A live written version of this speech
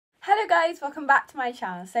Hello guys, welcome back to my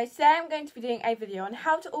channel. So today I'm going to be doing a video on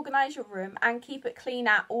how to organise your room and keep it clean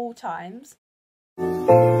at all times. So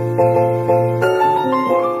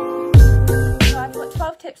I've got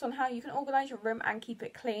 12 tips on how you can organise your room and keep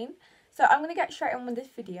it clean. So I'm going to get straight on with this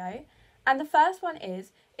video. And the first one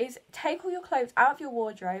is take all your clothes out of your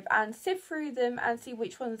wardrobe and sift through them and see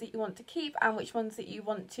which ones that you want to keep and which ones that you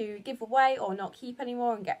want to give away or not keep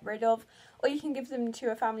anymore and get rid of. Or you can give them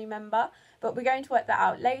to a family member, but we're going to work that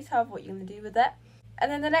out later of what you're going to do with it.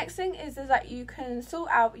 And then the next thing is that you can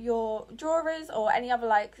sort out your drawers or any other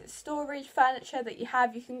like storage furniture that you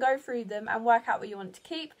have. You can go through them and work out what you want to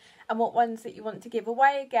keep and what ones that you want to give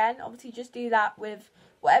away. Again, obviously just do that with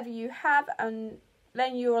whatever you have, and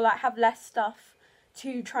then you'll have less stuff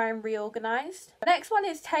to try and reorganise. The next one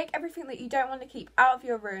is take everything that you don't want to keep out of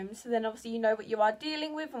your room, so then obviously you know what you are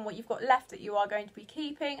dealing with and what you've got left that you are going to be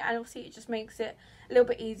keeping, and obviously it just makes it a little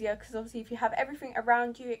bit easier, because obviously if you have everything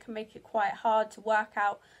around you it can make it quite hard to work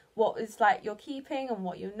out what is you're keeping and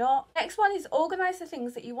what you're not. Next one is organise the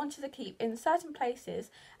things that you wanted to keep in certain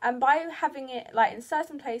places, and by having it in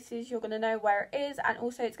certain places you're going to know where it is, and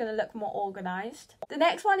also it's going to look more organised. The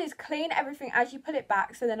next one is clean everything as you put it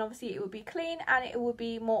back, so then obviously it will be clean and it will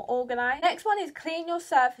be more organised. Next one is clean your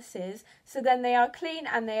surfaces, so then they are clean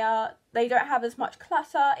and they don't have as much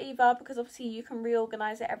clutter either, because obviously you can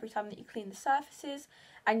reorganise it every time that you clean the surfaces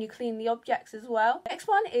and you clean the objects as well. Next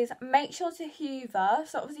one is make sure to hoover.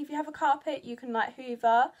 So obviously if you have a carpet you can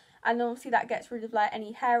hoover, and obviously that gets rid of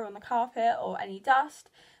any hair on the carpet or any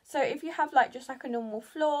dust. So if you have just a normal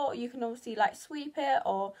floor, you can obviously sweep it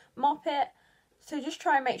or mop it. So just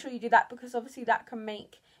try and make sure you do that, because obviously that can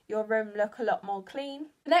make your room look a lot more clean.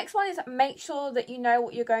 The next one is make sure that you know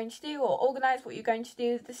what you're going to do, or organise what you're going to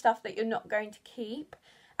do with the stuff that you're not going to keep,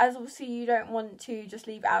 as obviously you don't want to just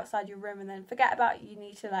leave it outside your room and then forget about it. You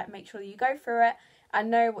need to make sure that you go through it and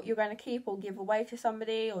know what you're going to keep or give away to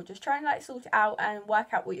somebody, or just try and sort it out and work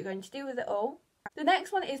out what you're going to do with it all. The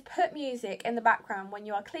next one is put music in the background when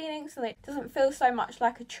you are cleaning, so that it doesn't feel so much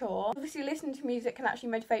like a chore. Obviously listening to music can actually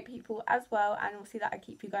motivate people as well, and obviously that will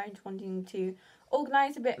keep you going to wanting to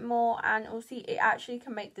organise a bit more, and obviously it actually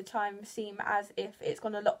can make the time seem as if it's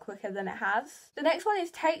gone a lot quicker than it has. The next one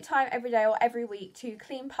is take time every day or every week to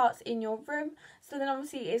clean parts in your room, so then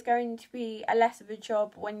obviously it's going to be a less of a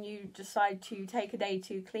job when you decide to take a day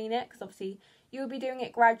to clean it, because obviously you'll be doing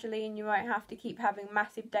it gradually and you won't have to keep having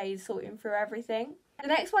massive days sorting through everything. The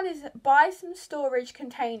next one is buy some storage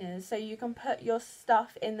containers so you can put your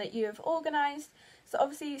stuff in that you have organised. So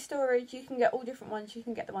obviously storage, you can get all different ones. You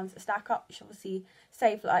can get the ones that stack up, which obviously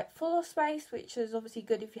save floor space, which is obviously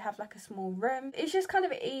good if you have a small room. It's just kind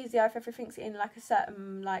of easier if everything's in a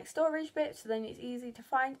certain storage bit, so then it's easy to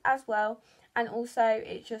find as well. And also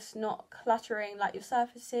it's just not cluttering your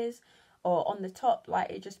surfaces or on the top,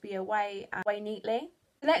 it just be away and way neatly.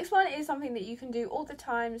 The next one is something that you can do all the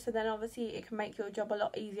time, so then obviously it can make your job a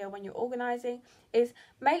lot easier when you're organising, is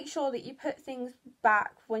make sure that you put things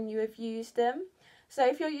back when you have used them. So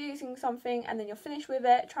if you're using something and then you're finished with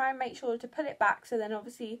it, try and make sure to put it back, so then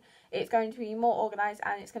obviously it's going to be more organised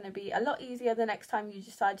and it's going to be a lot easier the next time you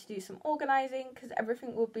decide to do some organising, because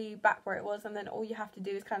everything will be back where it was and then all you have to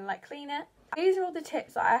do is kind of clean it. These are all the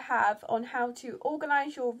tips that I have on how to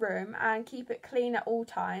organise your room and keep it clean at all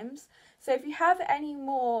times. So if you have any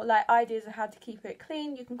more ideas of how to keep it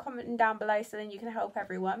clean, you can comment them down below, so then you can help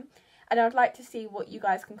everyone. And I'd like to see what you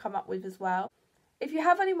guys can come up with as well. If you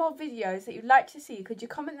have any more videos that you'd like to see, could you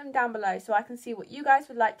comment them down below so I can see what you guys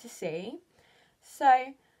would like to see.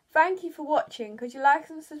 So thank you for watching. Could you like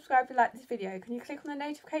and subscribe if you like this video? Can you click on the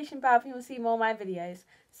notification bell if you want to see more of my videos?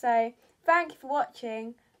 So thank you for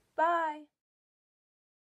watching. Bye.